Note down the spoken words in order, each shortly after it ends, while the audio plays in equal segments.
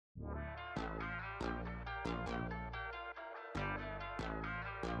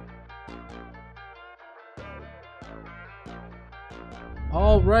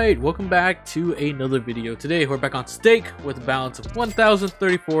Alright, welcome back to another video. Today we're back on stake with a balance of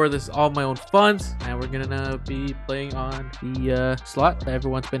 1,034. This is all my own funds, and we're gonna be playing on the slot that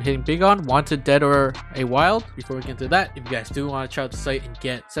everyone's been hitting big on, Wanted, Dead, or a Wild. Before we get into that, if you guys do want to try out the site and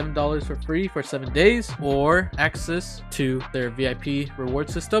get $7 for free for 7 days, or access to their VIP reward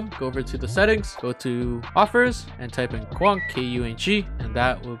system, go over to the settings, go to offers, and type in Kuang, K-U-N-G, and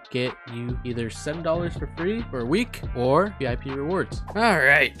that will get you either $7 for free for a week or VIP rewards.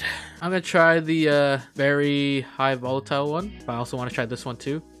 Alright, I'm gonna try the very high volatile one, but I also want to try this one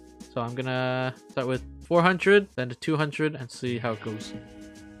too. So I'm gonna start with 400, then to 200, and see how it goes.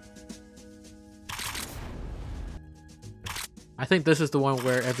 I think this is the one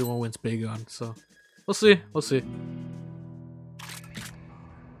where everyone wins big on, so we'll see, we'll see.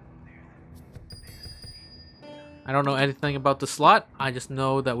 I don't know anything about the slot, I just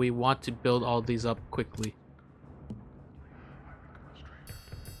know that we want to build all these up quickly.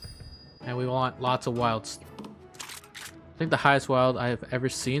 And we want lots of wilds. I think the highest wild I have ever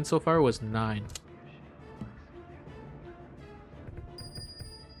seen so far was 9.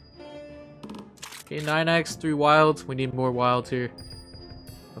 Okay, 9x, 3 wilds. We need more wilds here.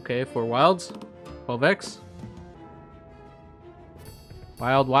 Okay, 4 wilds. 12x.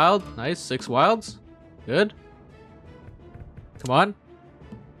 Wild. Nice. 6 wilds. Good. Come on.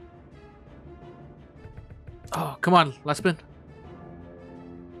 Oh, come on. Last spin.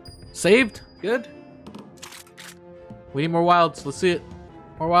 Saved. Good. We need more wilds. Let's see it.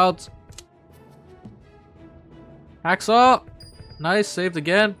 More wilds. Hacksaw. Nice. Saved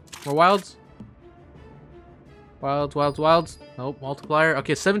again. More wilds. Wilds. Nope. Multiplier.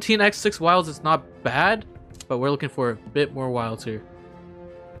 Okay, 17x 6 wilds is not bad, but we're looking for a bit more wilds here.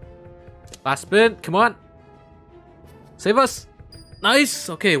 Last spin. Come on. Save us. Nice.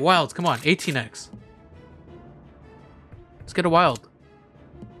 Okay, wilds. Come on. 18x. Let's get a wild.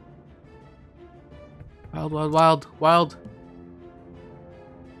 Wild.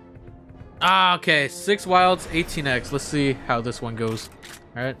 Ah, okay. 6 wilds, 18x. Let's see how this one goes.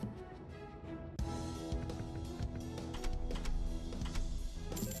 Alright.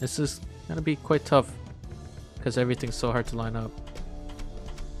 This is gonna be quite tough because everything's so hard to line up.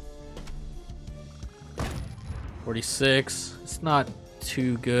 46. It's not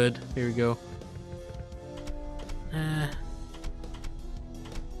too good. Here we go.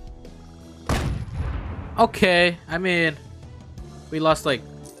 Okay, I mean, we lost like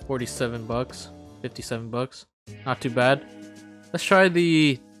 47 bucks, 57 bucks. Not too bad. Let's try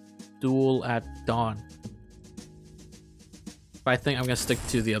the duel at dawn. But I think I'm gonna stick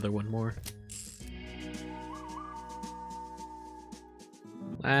to the other one more.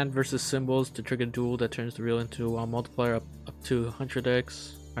 Land versus symbols to trigger a duel that turns the real into a multiplier up to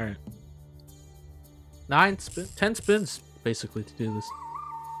 100x. Alright. 10 spins basically to do this.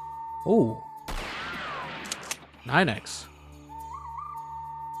 Oh. 9x.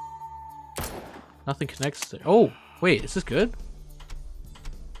 Nothing connects there. Oh, wait, is this good?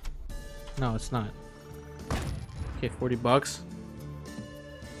 No, it's not. Okay, 40 bucks.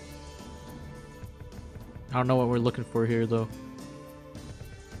 I don't know what we're looking for here, though.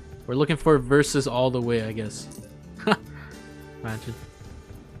 We're looking for versus all the way, I guess. Imagine.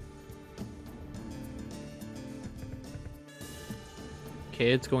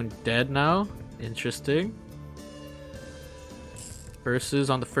 Okay, it's going dead now. Interesting. Versus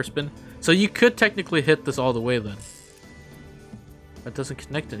on the first spin. So you could technically hit this all the way then. That doesn't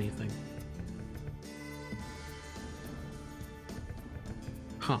connect anything.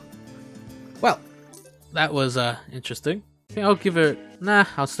 Huh. Well, that was interesting. Okay, I'll give it... Nah,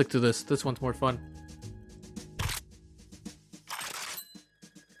 I'll stick to this. This one's more fun.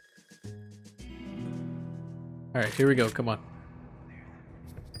 Alright, here we go. Come on.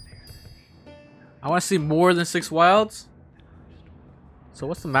 I want to see more than 6 wilds. So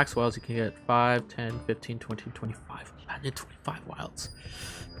what's the max wilds you can get? 5, 10, 15, 20, 25. Imagine 25 wilds.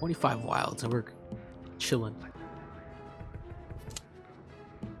 25 wilds and we're chilling.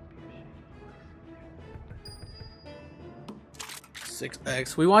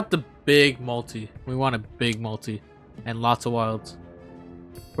 $6x. We want the big multi. We want a big multi. And lots of wilds.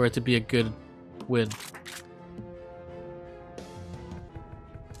 For it to be a good win.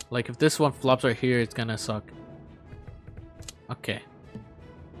 Like if this one flops right here, it's gonna suck. Okay.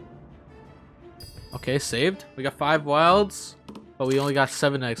 Okay, saved. We got 5 wilds, but we only got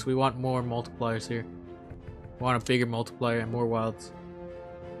 7x. We want more multipliers here. We want a bigger multiplier and more wilds.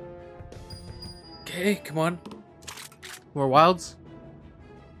 Okay, come on. More wilds.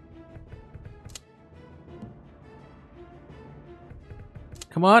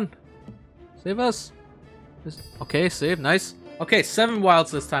 Come on. Save us. Okay, save. Nice. Okay, 7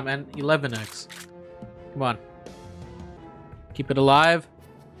 wilds this time and 11x. Come on. Keep it alive.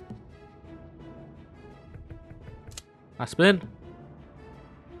 Last spin.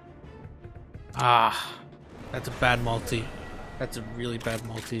 Ah, that's a bad multi. That's a really bad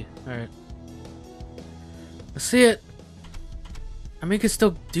multi. Alright. Let's see it. I mean, it could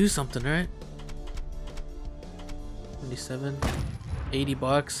still do something, right? 27. 80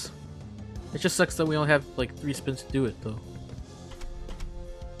 bucks. It just sucks that we only have like 3 spins to do it, though.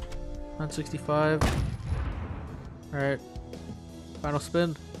 165. Alright. Final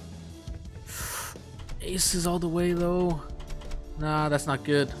spin. Aces all the way, though. Nah, that's not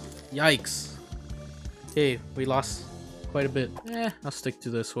good. Yikes. Okay, we lost quite a bit. I'll stick to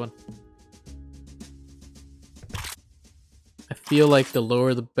this one. I feel like the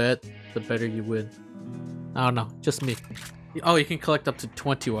lower the bet, the better you win. I don't know, just me. Oh, you can collect up to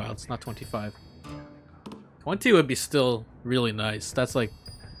 20 wilds, not 25. 20 would be still really nice. That's like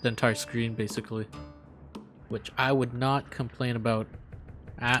the entire screen, basically. Which I would not complain about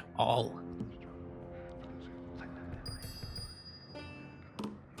at all.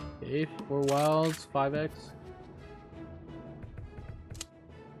 Okay, 4 wilds, 5x.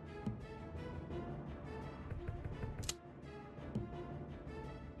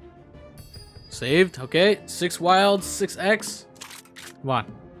 Saved, okay. 6 wilds, 6x. Come on.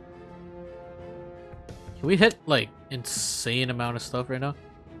 Can we hit like insane amount of stuff right now?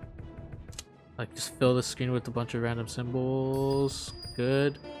 Like just fill the screen with a bunch of random symbols.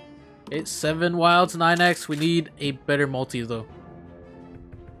 Good. Okay, 7 wilds, 9x. We need a better multi though.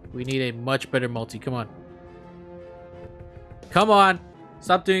 We need a much better multi. Come on. Come on.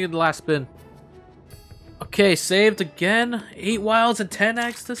 Stop doing it in the last spin. Okay, saved again. 8 wilds and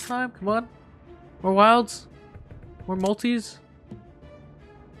 10x this time. Come on. More wilds. More multis.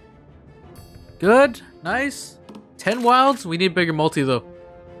 Good. Nice. 10 wilds. We need bigger multi though.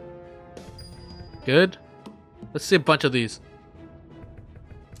 Good. Let's see a bunch of these.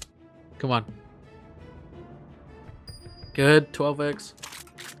 Come on. Good. 12x.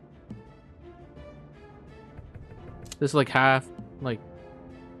 This is like half, like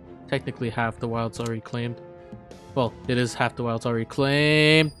technically half the wilds already claimed. Well, it is half the wilds already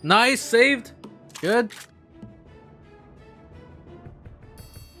claimed. Nice, saved. Good.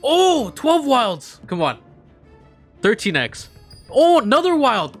 Oh, 12 wilds. Come on. 13x. Oh, another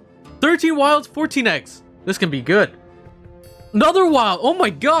wild. 13 wilds, 14x. This can be good. Another wild. Oh my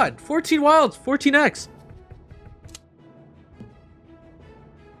god. 14 wilds, 14x.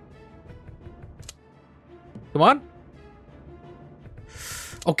 Come on.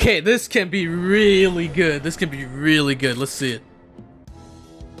 Okay, this can be really good. This can be really good. Let's see it.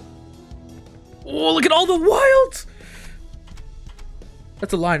 Oh, look at all the wilds!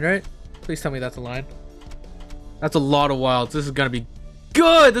 That's a line, right? Please tell me that's a line. That's a lot of wilds. This is gonna be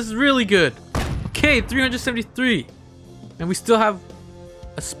good. This is really good. Okay, 373. And we still have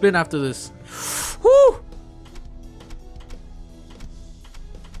a spin after this. Woo!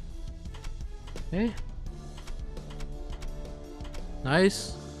 Okay.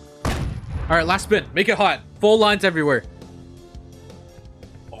 Nice. Alright, last spin. Make it hot. Full lines everywhere.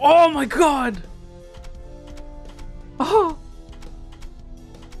 Oh my god! Oh!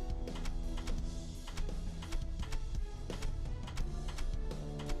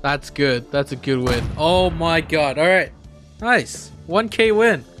 That's good. That's a good win. Oh my god. Alright. Nice. 1k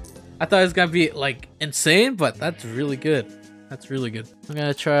win. I thought it was gonna be like insane, but that's really good. That's really good. I'm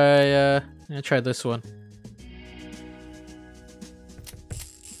gonna try this one.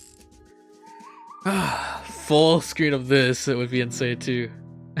 Full screen of this, it would be insane too.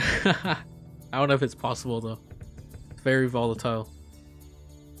 I don't know if it's possible though. It's very volatile.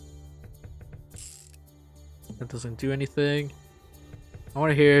 That doesn't do anything. I want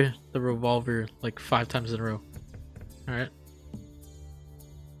to hear the revolver like 5 times in a row. Alright.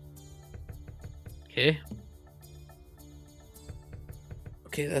 Okay.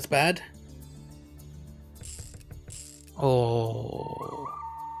 Okay, that's bad. Oh.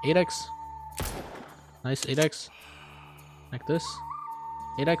 8x. Nice, 8x. Like this.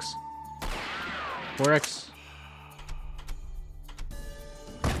 8x. 4x.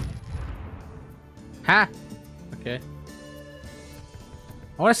 Ha! Okay.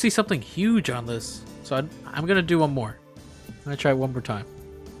 I want to see something huge on this. So I'm going to do one more. I'm going to try one more time.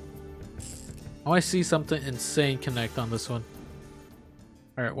 I want to see something insane connect on this one.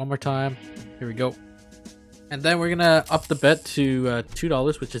 Alright, one more time. Here we go. And then we're going to up the bet to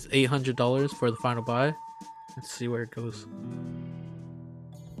 $2, which is $800 for the final buy. Let's see where it goes.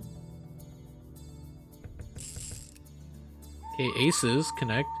 Okay, aces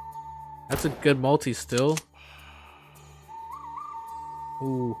connect. That's a good multi still.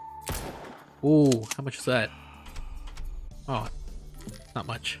 Ooh. Ooh, how much is that? Oh, not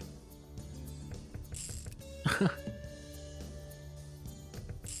much.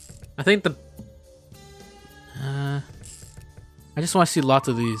 I think the... I just want to see lots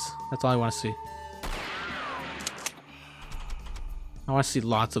of these. That's all I want to see. I want to see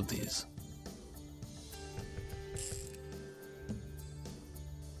lots of these.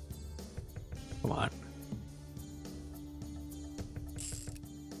 Come on.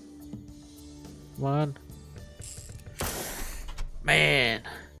 Come on. Man.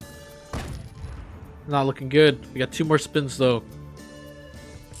 Not looking good. We got 2 more spins though.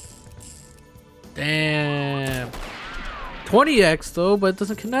 Damn. 20x though, but it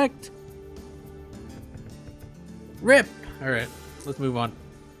doesn't connect. Rip. Alright, let's move on.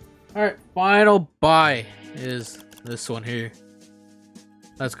 Alright, final buy is this one here.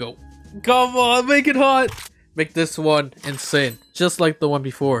 Let's go. Come on, make it hot. Make this one insane. Just like the one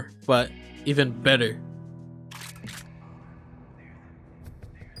before, but even better.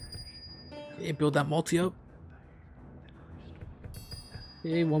 Hey, build that multi up.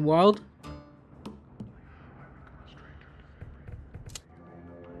 Hey, one wild.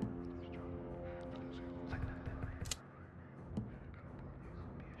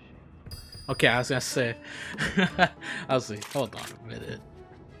 Okay, I was gonna say. I'll see. Hold on a minute.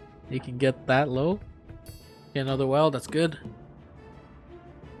 You can get that low. Get another wild. That's good.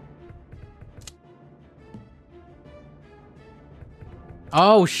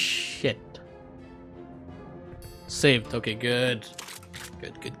 Oh shit. Saved. Okay, good.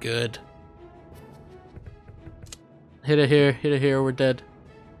 Good. Hit it here. Hit it here. We're dead.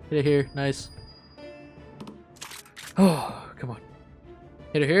 Hit it here. Nice. Oh, come on.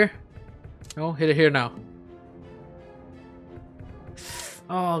 Hit it here. No, hit it here now.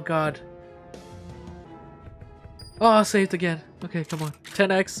 Oh god. Oh, saved again. Okay, come on.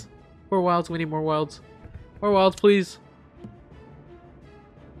 10x. 4 wilds. We need more wilds. More wilds, please.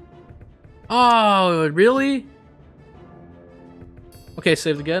 Oh, really? Okay,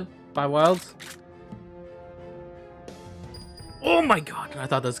 saved again. 5 wilds. Oh my god. I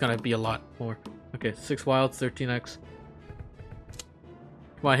thought that was gonna be a lot more. Okay, 6 wilds, 13x.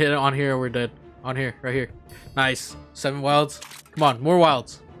 Come on, hit it on here, we're dead. On here, right here. Nice. 7 wilds. Come on, more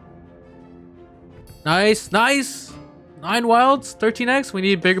wilds. Nice, nice. 9 wilds, 13x. We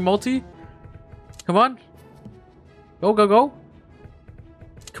need bigger multi. Come on. Go.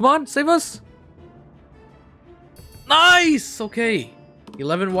 Come on, save us. Nice. Okay.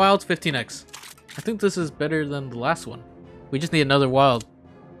 11 wilds, 15x. I think this is better than the last one. We just need another wild.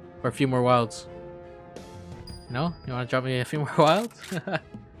 Or a few more wilds. No? You want to drop me a few more wilds?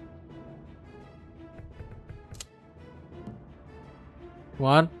 Come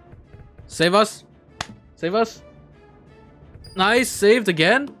on. Save us. Save us. Nice. Saved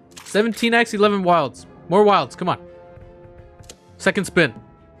again. 17x, 11 wilds. More wilds. Come on. Second spin.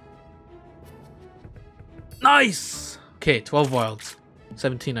 Nice. Okay, 12 wilds.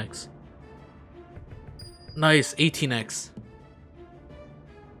 17x. Nice. 18x.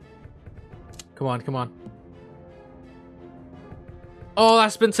 Come on. Oh,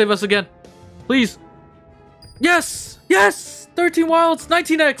 last spin, save us again. Please. Yes! 13 wilds,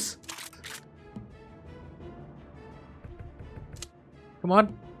 19x. Come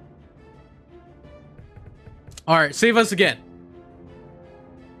on. Alright, save us again.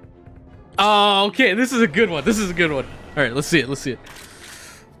 Oh, okay. This is a good one. Alright, let's see it.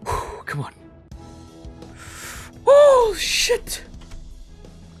 Whew, come on. Oh, shit.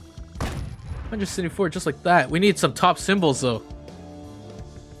 174, just like that. We need some top symbols, though.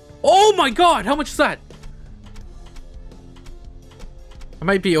 Oh my god, how much is that? I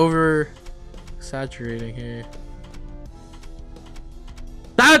might be over exaggerating here.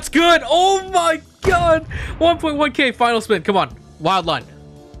 That's good. Oh my god. 1.1k final spin. Come on. Wild line.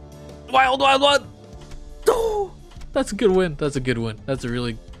 Wild line. Oh, that's a good win. That's a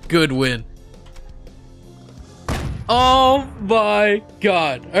really good win. Oh my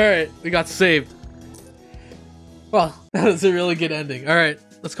god. All right, we got saved. Well, that was a really good ending. All right,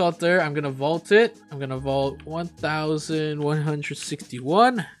 let's call it there. I'm gonna vault it. I'm gonna vault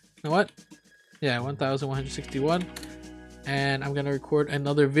 1,161. You know what? Yeah, 1,161. And I'm gonna record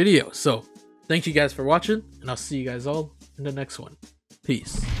another video. So thank you guys for watching, and I'll see you guys all in the next one.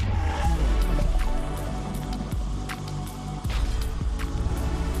 Peace.